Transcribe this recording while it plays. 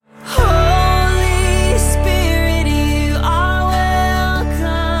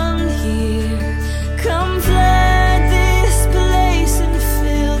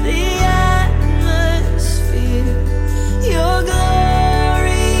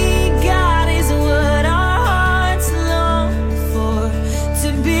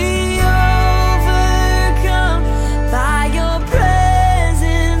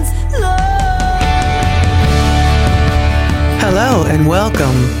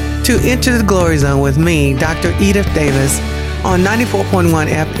to Enter the Glory Zone with me, Dr. Edith Davis, on 94.1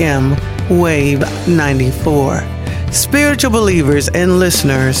 FM, Wave 94. Spiritual believers and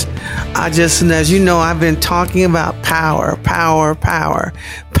listeners, as you know, I've been talking about power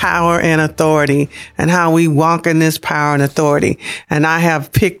and authority, and how we walk in this power and authority. And I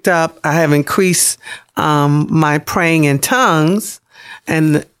have increased my praying in tongues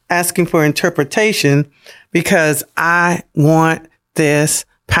and asking for interpretation, because I want this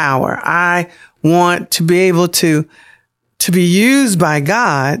power. I want to be able to be used by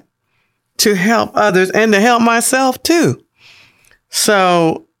God to help others and to help myself too.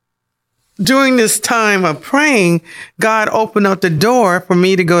 So during this time of praying, God opened up the door for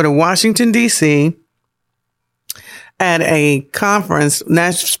me to go to Washington, D.C. at a conference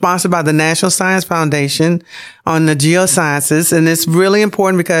sponsored by the National Science Foundation on the geosciences. And it's really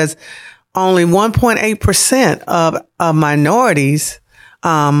important because only 1.8% of minorities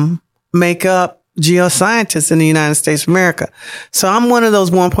make up geoscientists in the United States of America. So I'm one of those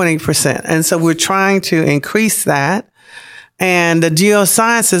 1.8%. And so we're trying to increase that. And the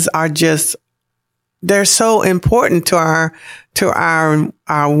geosciences they're so important to our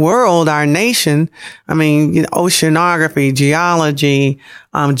world, our nation. I mean, oceanography, geology,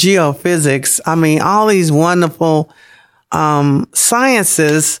 geophysics. I mean, all these wonderful,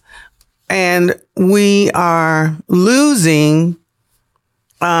 sciences, and we are losing,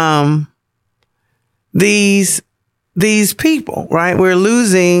 these people, right? We're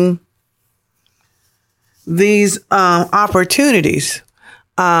losing these opportunities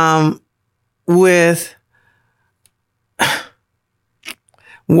with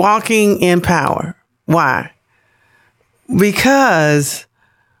walking in power. Why? Because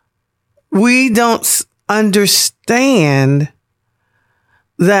we don't understand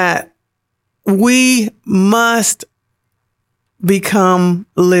that we must become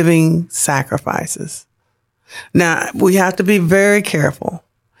living sacrifices. Now, we have to be very careful.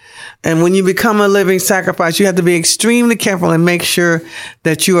 And when you become a living sacrifice, you have to be extremely careful and make sure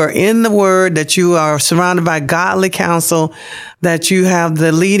that you are in the Word, that you are surrounded by godly counsel, that you have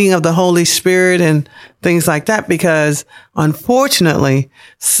the leading of the Holy Spirit and things like that. Because unfortunately,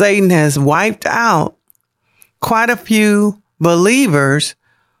 Satan has wiped out quite a few believers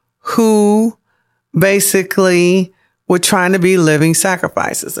who basically were trying to be living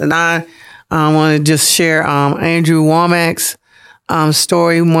sacrifices. And I want to just share Andrew Wommack's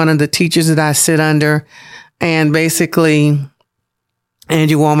story, one of the teachers that I sit under. And basically,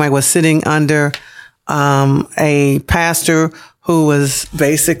 Andrew Womack was sitting under a pastor who was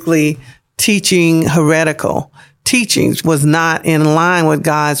basically teaching heretical teachings, was not in line with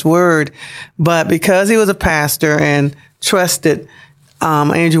God's word. But because he was a pastor and trusted,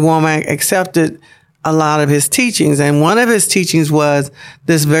 Andrew Womack accepted a lot of his teachings. And one of his teachings was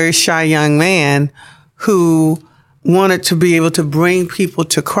this very shy young man who wanted to be able to bring people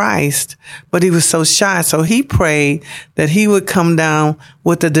to Christ, but he was so shy. So he prayed that he would come down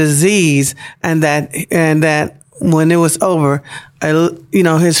with a disease, and that when it was over,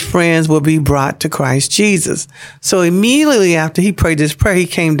 his friends would be brought to Christ Jesus. So immediately after he prayed this prayer, he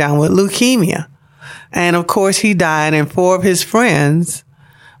came down with leukemia. And of course he died, and 4 of his friends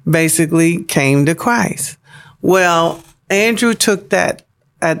basically came to Christ. Well, Andrew took that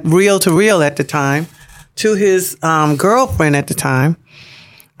at reel to reel at the time to his girlfriend at the time,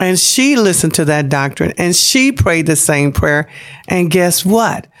 and she listened to that doctrine, and she prayed the same prayer. And guess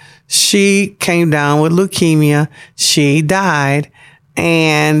what? She came down with leukemia. She died,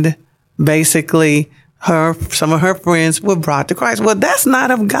 and basically some of her friends were brought to Christ. Well, that's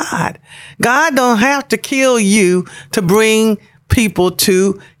not of God. God don't have to kill you to bring people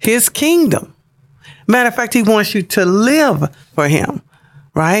to his kingdom. Matter of fact, he wants you to live for him,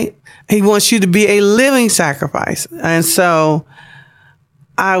 right? He wants you to be a living sacrifice. And so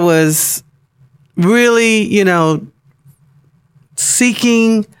I was really,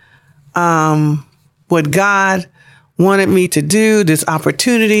 seeking what God wanted me to do. This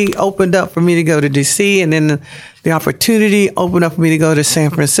opportunity opened up for me to go to DC, and then the opportunity opened up for me to go to San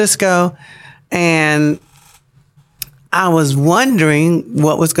Francisco. And I was wondering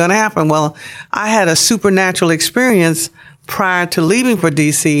what was going to happen. Well, I had a supernatural experience prior to leaving for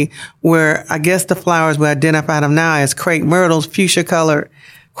DC, where I guess the flowers we identify them now as crepe myrtles, fuchsia colored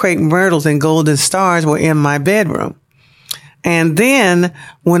crepe myrtles and golden stars, were in my bedroom. And then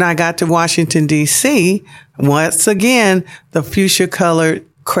when I got to Washington, D.C., once again, the fuchsia colored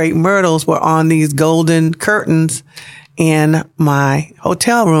crepe myrtles were on these golden curtains in my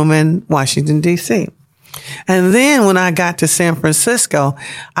hotel room in Washington, D.C. And then when I got to San Francisco,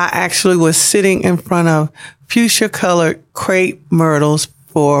 I actually was sitting in front of fuchsia colored crepe myrtles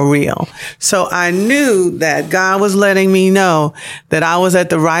for real. So I knew that God was letting me know that I was at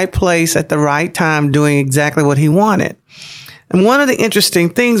the right place at the right time doing exactly what he wanted. And one of the interesting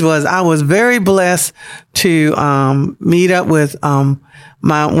things was I was very blessed to meet up with one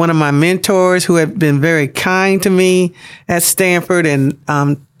of my mentors who had been very kind to me at Stanford, and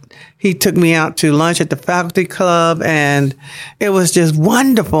he took me out to lunch at the faculty club, and it was just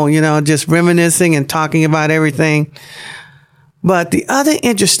wonderful, just reminiscing and talking about everything. But the other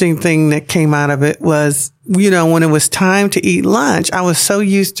interesting thing that came out of it was, when it was time to eat lunch, I was so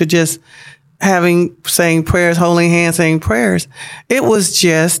used to just saying prayers, holding hands, saying prayers. It was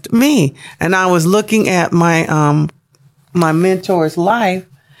just me. And I was looking at my mentor's life,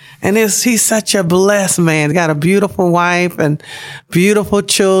 and he's such a blessed man. He got a beautiful wife and beautiful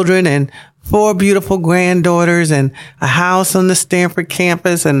children and 4 beautiful granddaughters and a house on the Stanford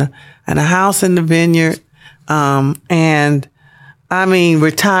campus and a house in the vineyard. And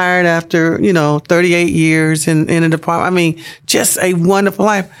retired after, 38 years in a department. Just a wonderful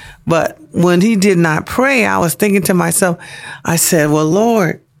life. But when he did not pray, I was thinking to myself, I said, well,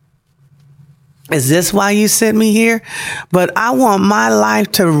 Lord, is this why you sent me here? But I want my life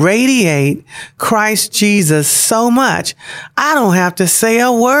to radiate Christ Jesus so much. I don't have to say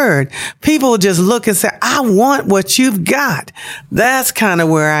a word. People just look and say, I want what you've got. That's kind of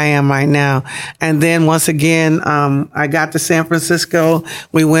where I am right now. And then once again, I got to San Francisco.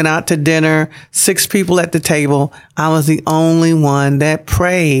 We went out to dinner, 6 people at the table. I was the only one that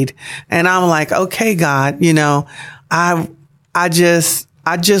prayed. And I'm like, okay, God, I just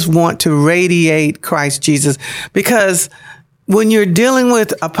want to radiate Christ Jesus, because when you're dealing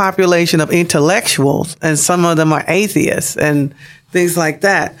with a population of intellectuals, and some of them are atheists and things like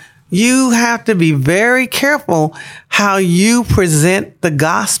that, you have to be very careful how you present the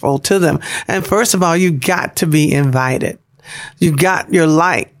gospel to them. And first of all, you got to be invited. Your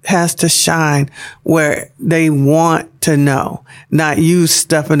light has to shine where they want to know, not you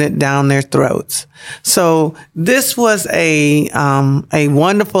stuffing it down their throats. So this was a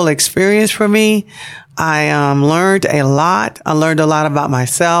wonderful experience for me. I learned a lot. I learned a lot about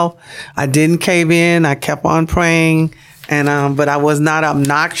myself. I didn't cave in. I kept on praying, but I was not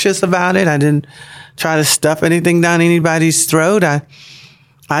obnoxious about it. I didn't try to stuff anything down anybody's throat.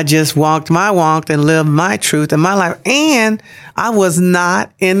 I just walked my walk and lived my truth in my life. And I was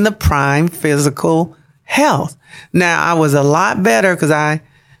not in the prime physical health. Now, I was a lot better because I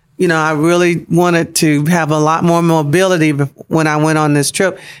really wanted to have a lot more mobility when I went on this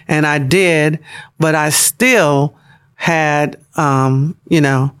trip. And I did, but I still had,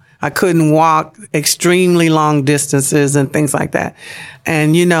 I couldn't walk extremely long distances and things like that.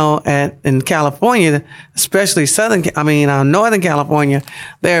 And, in California, especially Northern California,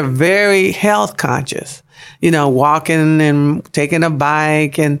 they're very health conscious, walking and taking a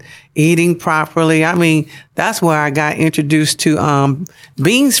bike and eating properly. That's where I got introduced to,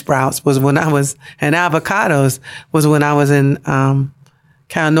 bean sprouts and avocados was when I was in,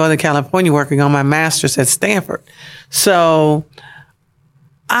 Northern California working on my master's at Stanford. So,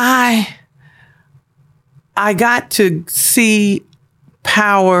 I got to see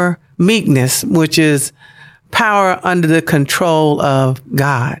meekness, which is power under the control of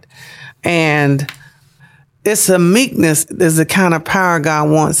God. And it's a meekness is the kind of power God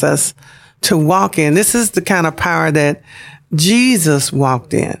wants us to walk in. This is the kind of power that Jesus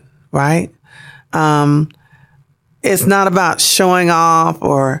walked in, right? It's not about showing off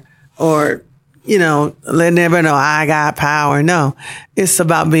or letting everybody know I got power. No, it's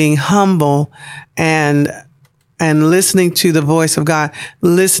about being humble and listening to the voice of God,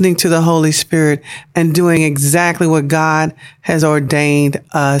 listening to the Holy Spirit, and doing exactly what God has ordained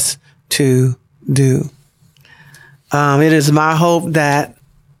us to do. It is my hope that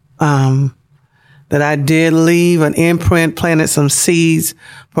I did leave an imprint, planted some seeds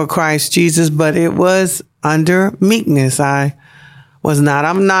for Christ Jesus, but it was under meekness. I was not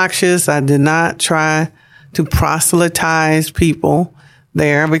obnoxious. I did not try to proselytize people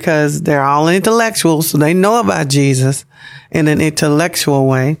there because they're all intellectuals, so they know about Jesus in an intellectual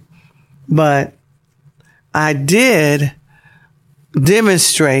way. But I did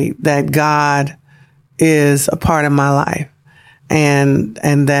demonstrate that God is a part of my life and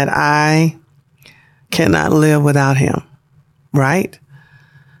that I cannot live without him, right?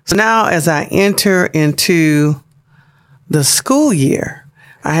 So now as I enter into the school year,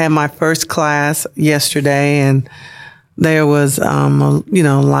 I had my first class yesterday, and there was, a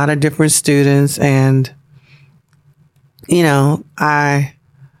lot of different students, and, I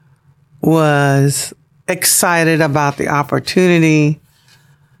was excited about the opportunity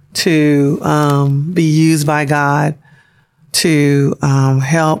to be used by God to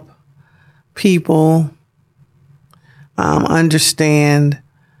help people understand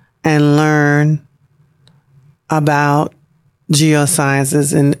and learn about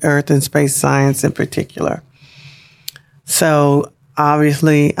geosciences and earth and space science in particular. So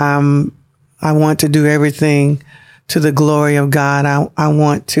obviously, I want to do everything to the glory of God. I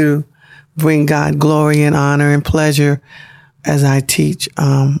want to bring God glory and honor and pleasure as I teach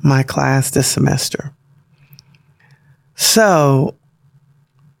my class this semester. So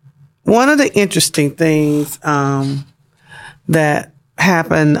one of the interesting things that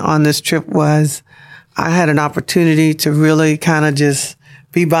happened on this trip was I had an opportunity to really kind of just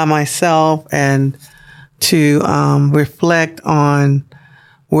be by myself and to reflect on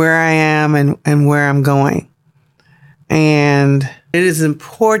where I am and where I'm going. And it is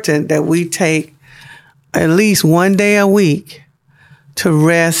important that we take at least one day a week to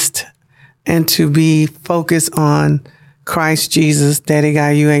rest and to be focused on Christ Jesus, Daddy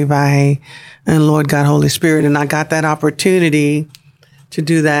God, Yahweh Vahe, and Lord God, Holy Spirit. And I got that opportunity to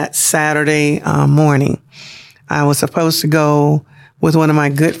do that Saturday morning. I was supposed to go with one of my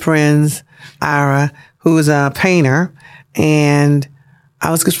good friends, Ira, who is a painter, and I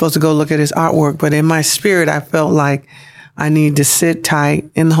was supposed to go look at his artwork, but in my spirit, I felt like I need to sit tight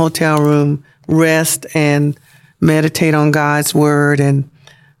in the hotel room, rest, and meditate on God's word and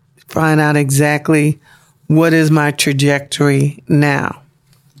find out exactly what is my trajectory now.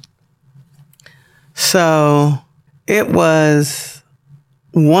 So it was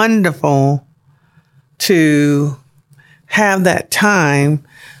wonderful to have that time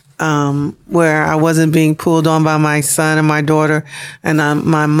where I wasn't being pulled on by my son and my daughter and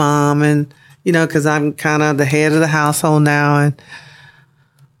my mom, and because I'm kind of the head of the household now, and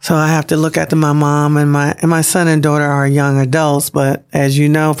so I have to look after my mom, and my son and daughter are young adults. But as you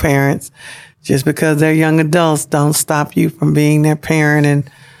know, parents, just because they're young adults, don't stop you from being their parent and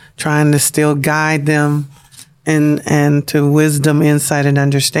trying to still guide them and to wisdom, insight, and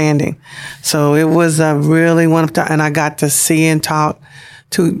understanding. So it was a really wonderful time, and I got to see and talk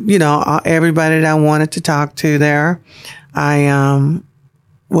to, everybody that I wanted to talk to there. I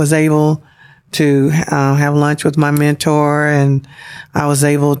was able to have lunch with my mentor, and I was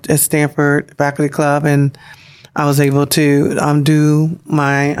able at Stanford Faculty Club, and I was able to do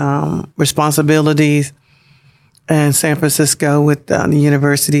my responsibilities in San Francisco with the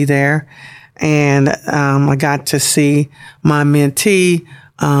university there. And I got to see my mentee,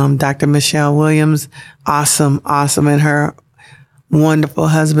 Dr. Michelle Williams, awesome, and her wonderful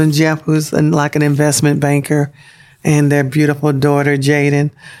husband, Jeff, who's like an investment banker, and their beautiful daughter,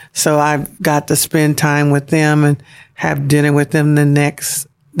 Jaden. So I got to spend time with them and have dinner with them that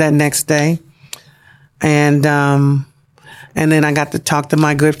next day. And then I got to talk to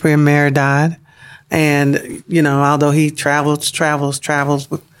my good friend, Meredad. And, although he travels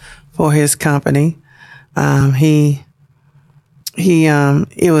for his company, it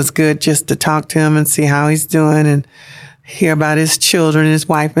was good just to talk to him and see how he's doing and hear about his children, his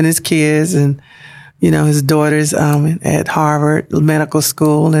wife and his kids, and his daughter's at Harvard Medical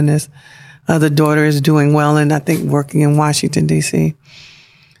School, and his other daughter is doing well and I think working in Washington, D.C.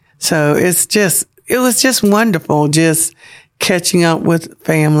 So it was just wonderful just catching up with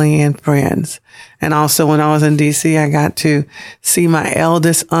family and friends. And also when I was in D.C., I got to see my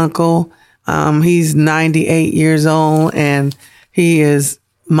eldest uncle. He's 98 years old, and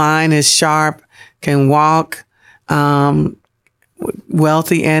mine is sharp, can walk,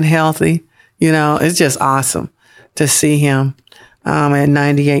 wealthy and healthy. It's just awesome to see him at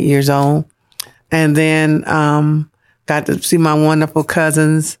 98 years old. And then got to see my wonderful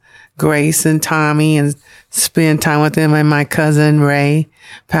cousins, Grace and Tommy, and spend time with them, and my cousin, Ray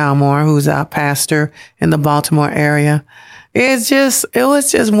Palmore, who's a pastor in the Baltimore area. It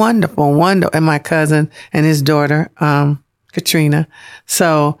was just wonderful. And my cousin and his daughter, Katrina.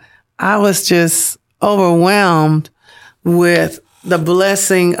 So I was just overwhelmed with the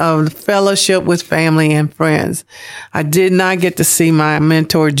blessing of fellowship with family and friends. I did not get to see my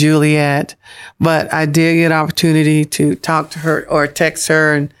mentor, Juliet, but I did get an opportunity to talk to her or text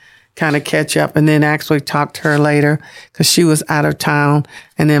her and kind of catch up, and then actually talk to her later because she was out of town.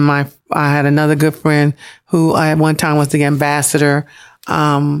 And then I had another good friend who at one time was the ambassador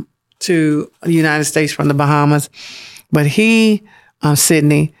to the United States from the Bahamas. But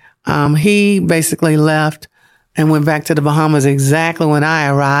Sydney, he basically left and went back to the Bahamas exactly when I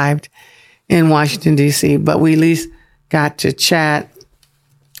arrived in Washington, D.C. But we at least got to chat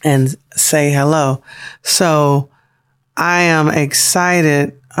and say hello. So I am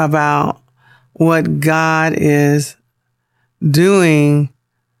excited about what God is doing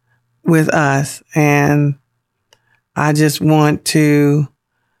with us. And I just want to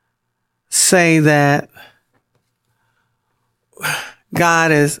say that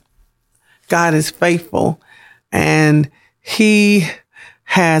God is faithful, and he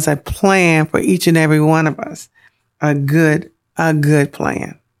has a plan for each and every one of us. A good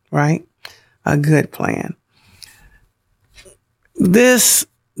plan, right? A good plan. This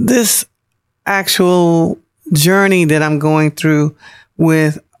actual journey that I'm going through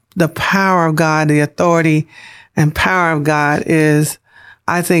with the power of God, the authority and power of God is,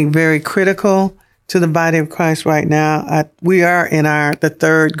 I think, very critical to the body of Christ right now. We are in the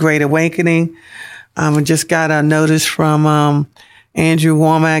third great awakening. I just got a notice from Andrew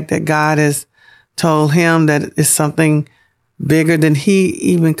Womack that God has told him that it's something bigger than he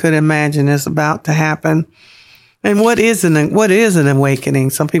even could imagine is about to happen. And what is an awakening?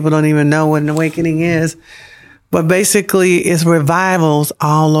 Some people don't even know what an awakening is, but basically it's revivals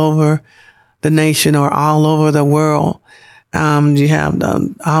all over the nation or all over the world. You have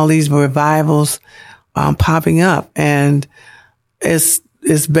all these revivals popping up, and it's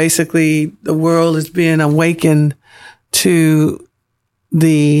basically the world is being awakened to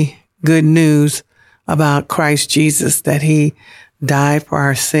the good news about Christ Jesus, that he died for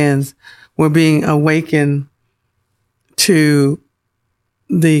our sins. We're being awakened to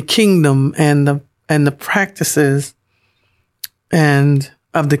the kingdom and the practices and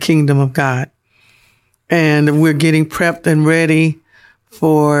of the kingdom of God. And we're getting prepped and ready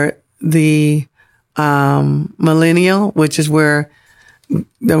for the millennial, which is where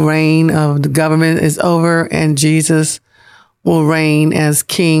the reign of the government is over and Jesus will reign as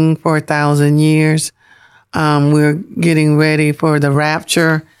king for 1,000 years. We're getting ready for the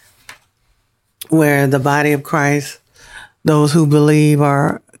rapture, where the body of Christ, those who believe,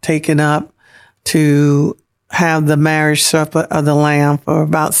 are taken up to have the marriage supper of the Lamb for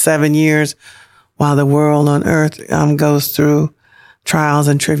about 7 years, while the world on earth goes through trials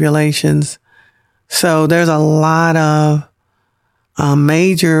and tribulations. So there's a lot of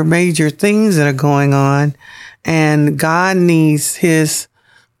major things that are going on, and God needs his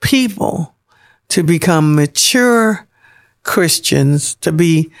people to become mature Christians, to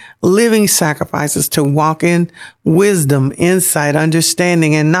be living sacrifices, to walk in wisdom, insight,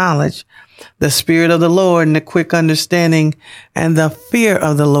 understanding, and knowledge, the Spirit of the Lord and the quick understanding and the fear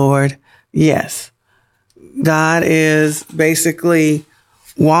of the Lord. Yes, God is basically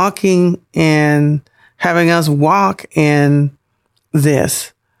walking and having us walk in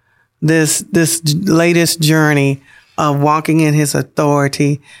this latest journey of walking in his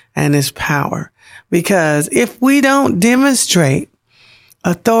authority and his power. Because if we don't demonstrate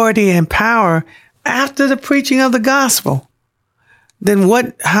authority and power after the preaching of the gospel, then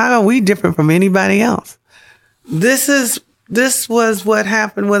how are we different from anybody else? This was what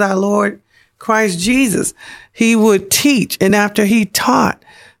happened with our Lord Christ Jesus. He would teach, and after he taught,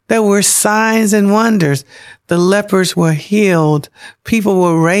 there were signs and wonders. The lepers were healed. People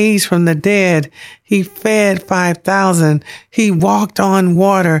were raised from the dead. He fed 5,000. He walked on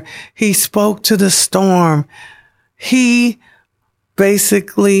water. He spoke to the storm. He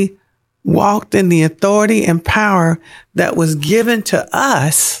basically walked in the authority and power that was given to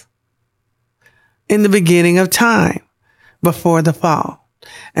us in the beginning of time, before the fall.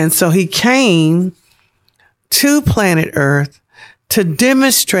 And so he came to planet Earth to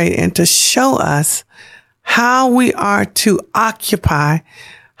demonstrate and to show us how we are to occupy,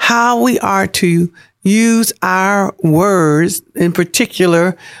 how we are to use our words, in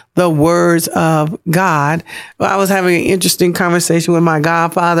particular, the words of God. Well, I was having an interesting conversation with my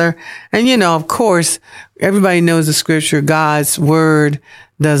godfather. And, of course, everybody knows the scripture, God's word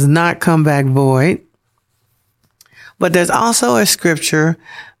does not come back void. But there's also a scripture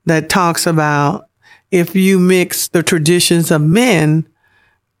that talks about if you mix the traditions of men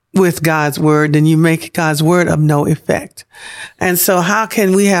with God's word, then you make God's word of no effect. And so how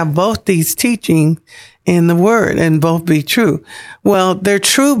can we have both these teachings in the word and both be true? Well, they're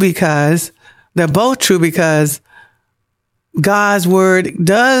both true because God's word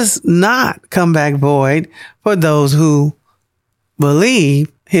does not come back void for those who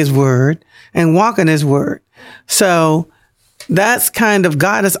believe his word and walk in his word. So that's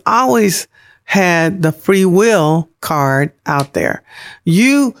God has always had the free will card out there.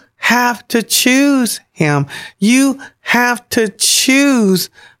 You have to choose him. You have to choose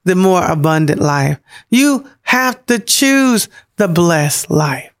the more abundant life. You have to choose the blessed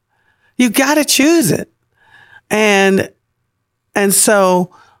life. You got to choose it. And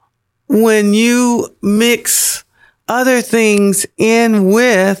so when you mix other things in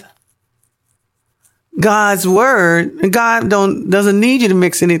with God's word. And God doesn't need you to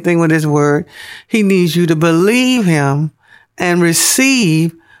mix anything with his word. He needs you to believe him and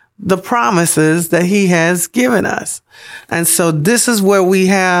receive the promises that he has given us. And so this is where we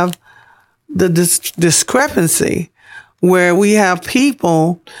have the discrepancy, where we have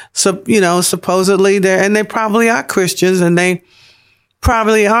people, supposedly there, and they probably are Christians, and they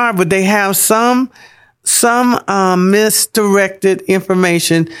probably are, but they have some misdirected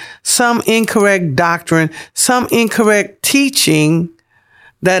information, some incorrect doctrine, some incorrect teaching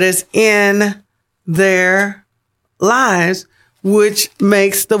that is in their lives, which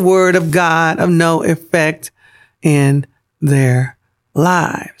makes the word of God of no effect in their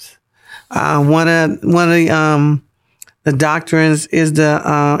lives. One of the doctrines is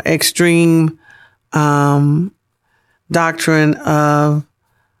the extreme doctrine of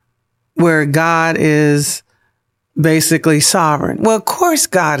where God is basically sovereign. Well, of course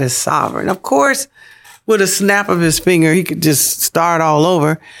God is sovereign. Of course, with a snap of his finger, he could just start all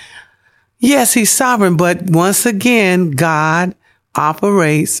over. Yes, he's sovereign, but once again, God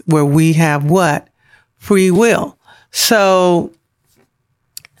operates where we have what? Free will. So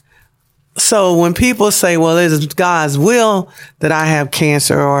when people say, well, it is God's will that I have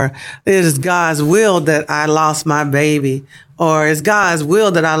cancer, or it is God's will that I lost my baby, or it's God's will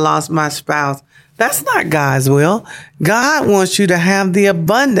that I lost my spouse, that's not God's will. God wants you to have the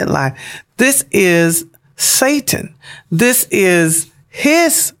abundant life. This is Satan. This is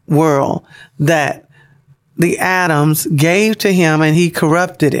his world that the Adams gave to him, and he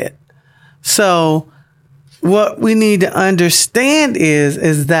corrupted it. So what we need to understand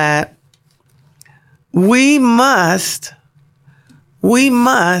is that we must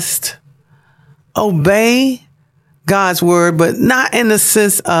obey God's word, but not in the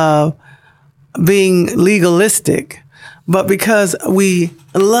sense of being legalistic, but because we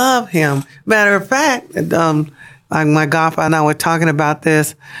love him. Matter of fact, my godfather and I were talking about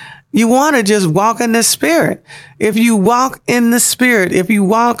this. You want to just walk in the Spirit. If you walk in the Spirit, if you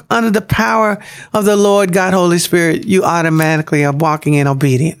walk under the power of the Lord God, Holy Spirit, you automatically are walking in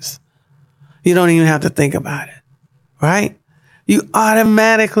obedience. You don't even have to think about it, right? You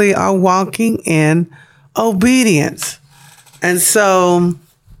automatically are walking in obedience. And so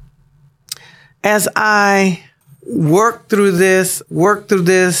as I work through this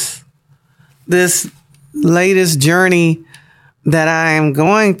latest journey that I am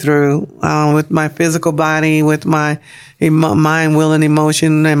going through with my physical body, with my mind, will, and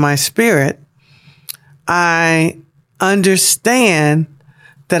emotion, and my spirit, I understand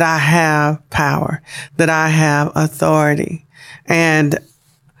that I have power, that I have authority. And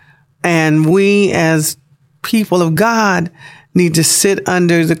we as people of God need to sit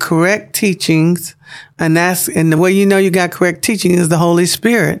under the correct teachings. And the way you know you got correct teaching is the Holy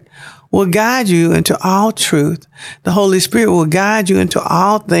Spirit will guide you into all truth. The Holy Spirit will guide you into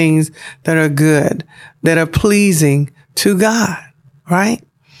all things that are good, that are pleasing to God, right?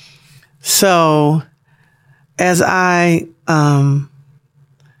 So as I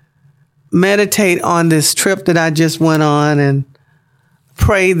meditate on this trip that I just went on and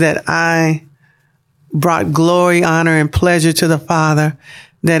pray that I brought glory, honor, and pleasure to the Father,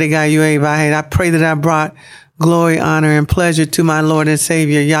 I pray that I brought glory, honor, and pleasure to my Lord and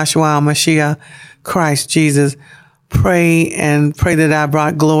Savior, Yahshua Mashiach, Christ Jesus. Pray that I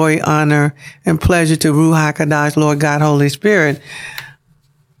brought glory, honor, and pleasure to Ruach HaKodesh, Lord God, Holy Spirit.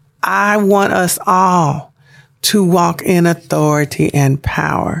 I want us all to walk in authority and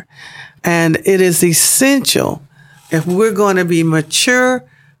power. And it is essential, if we're going to be mature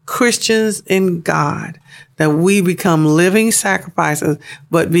Christians in God, that we become living sacrifices,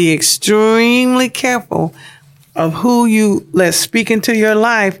 but be extremely careful of who you let speak into your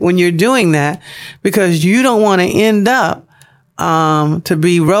life when you're doing that, because you don't want to end up to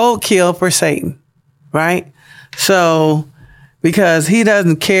be roadkill for Satan, right? So, because he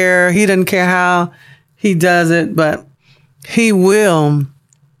doesn't care how he does it, but he will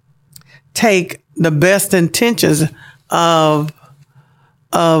take the best intentions of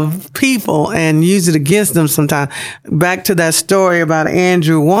people and use it against them sometimes. Back to that story about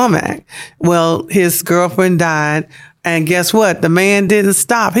Andrew Womack. Well, his girlfriend died, and guess what? The man didn't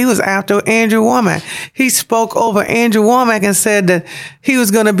stop. He was after Andrew Womack. He spoke over Andrew Womack and said that he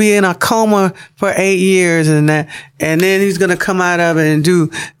was going to be in a coma for 8 years and then he's going to come out of it and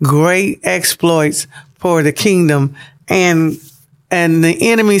do great exploits for the kingdom. And the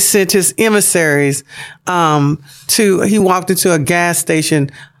enemy sent his emissaries, he walked into a gas station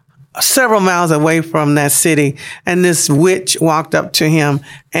several miles away from that city. And this witch walked up to him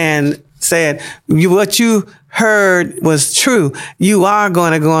and said, what you heard was true. You are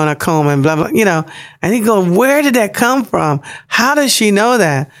going to go on a coma and blah, blah, and he goes, where did that come from? How does she know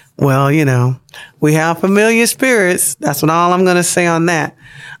that? Well, we have familiar spirits. That's all I'm going to say on that.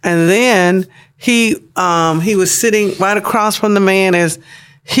 And then he was sitting right across from the man as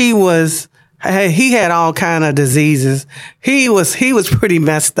he had all kind of diseases. He was pretty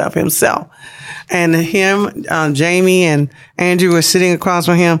messed up himself. And him, Jamie and Andrew were sitting across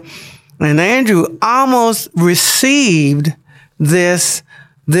from him. And Andrew almost received this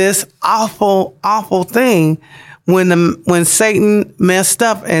awful, awful thing when Satan messed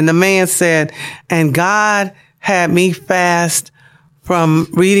up and the man said, and God had me fast from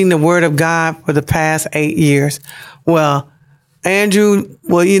reading the word of God for the past 8 years. Well, Andrew,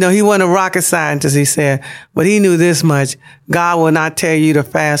 he wasn't a rocket scientist, he said, but he knew this much. God will not tell you to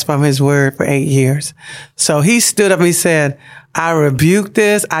fast from his word for 8 years. So he stood up and he said, I rebuke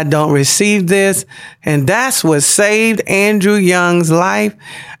this. I don't receive this. And that's what saved Andrew Young's life.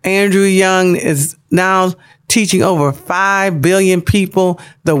 Andrew Young is now teaching over 5 billion people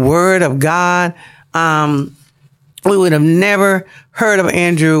the word of God. We would have never heard of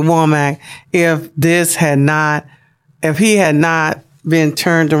Andrew Wommack if he had not been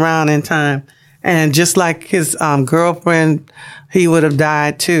turned around in time. And just like his girlfriend, he would have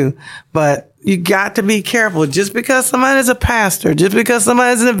died too. But you got to be careful. Just because somebody's a pastor, just because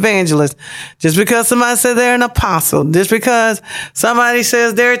somebody's an evangelist, just because somebody says they're an apostle, just because somebody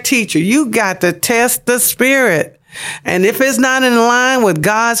says they're a teacher, you got to test the spirit. And if it's not in line with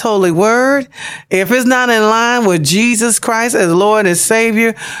God's holy word, if it's not in line with Jesus Christ as Lord and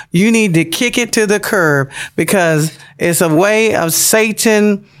Savior, you need to kick it to the curb, because it's a way of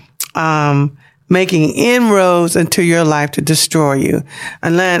Satan, making inroads into your life to destroy you.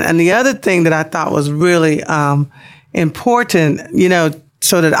 And the other thing that I thought was really, important,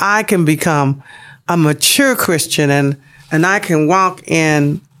 so that I can become a mature Christian and I can walk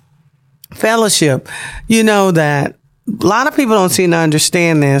in fellowship, that a lot of people don't seem to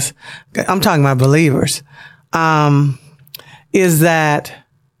understand this. I'm talking about believers. Is that,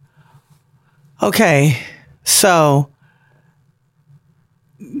 okay, so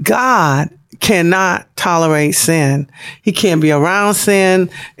God cannot tolerate sin. He can't be around sin.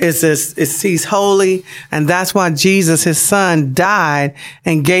 He's holy. And that's why Jesus, his son, died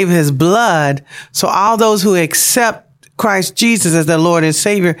and gave his blood. So all those who accept Christ Jesus as their Lord and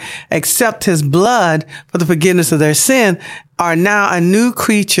Savior, accept his blood for the forgiveness of their sin, are now a new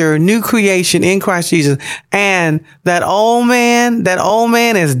creature, new creation in Christ Jesus. And that old man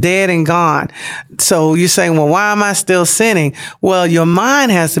is dead and gone. So you're saying, well, why am I still sinning? Well, your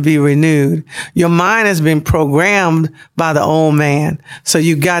mind has to be renewed. Your mind has been programmed by the old man. So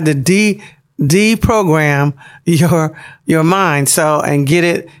you got to deprogram your mind, and get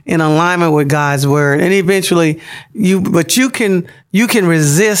it in alignment with God's word. And eventually you can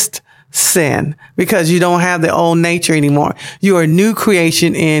resist sin because you don't have the old nature anymore. You are a new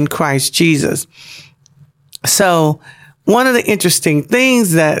creation in Christ Jesus. So one of the interesting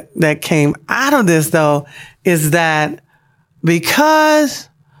things that came out of this, though, is that because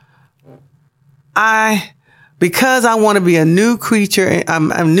I want to be a new creature,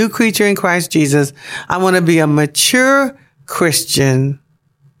 I'm a new creature in Christ Jesus, I want to be a mature Christian,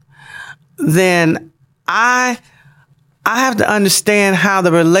 then I have to understand how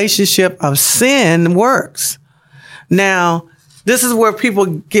the relationship of sin works. Now, this is where people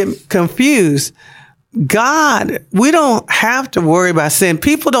get confused. God, we don't have to worry about sin.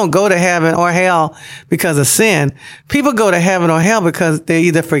 People don't go to heaven or hell because of sin. People go to heaven or hell because they're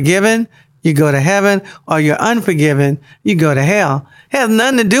either forgiven, you go to heaven, or you're unforgiven, you go to hell. It has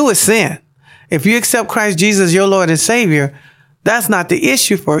nothing to do with sin. If you accept Christ Jesus, your Lord and Savior, that's not the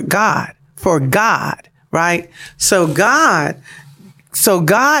issue for God, right? So God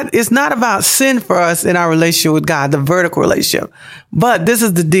is not about sin for us in our relationship with God, the vertical relationship. But this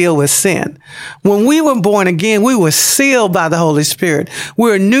is the deal with sin. When we were born again, we were sealed by the Holy Spirit.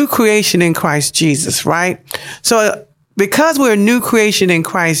 We're a new creation in Christ Jesus, right? So because we're a new creation in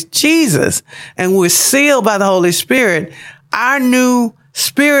Christ Jesus and we're sealed by the Holy Spirit, our new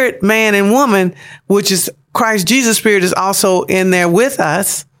spirit, man and woman, which is Christ Jesus' spirit, is also in there with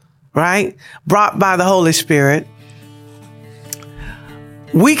us, right? Brought by the Holy Spirit.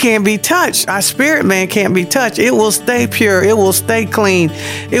 We can't be touched. Our spirit man can't be touched. It will stay pure. It will stay clean.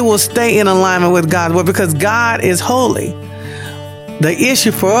 It will stay in alignment with God's word because God is holy. The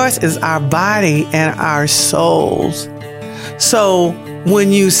issue for us is our body and our souls. So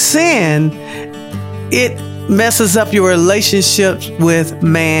when you sin, it messes up your relationships with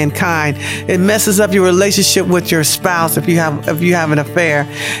mankind. It messes up your relationship with your spouse if you have an affair.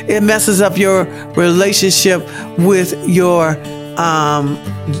 It messes up your relationship with your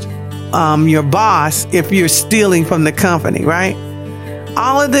boss if you're stealing from the company, right?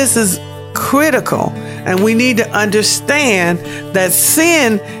 All of this is critical, and we need to understand that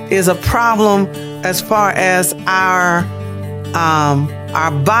sin is a problem as far as our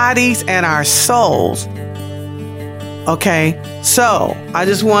bodies and our souls. Okay, so I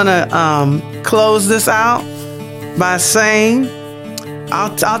just want to close this out by saying,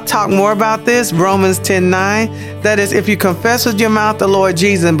 I'll talk more about this, Romans 10:9. That is, if you confess with your mouth the Lord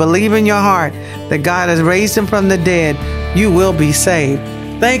Jesus and believe in your heart that God has raised him from the dead, you will be saved.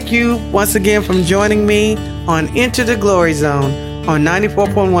 Thank you once again for joining me on Enter the Glory Zone on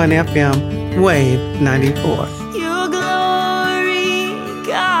 94.1 FM, Wave 94. Your glory,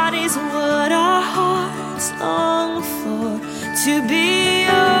 God, is what our hearts long for, to be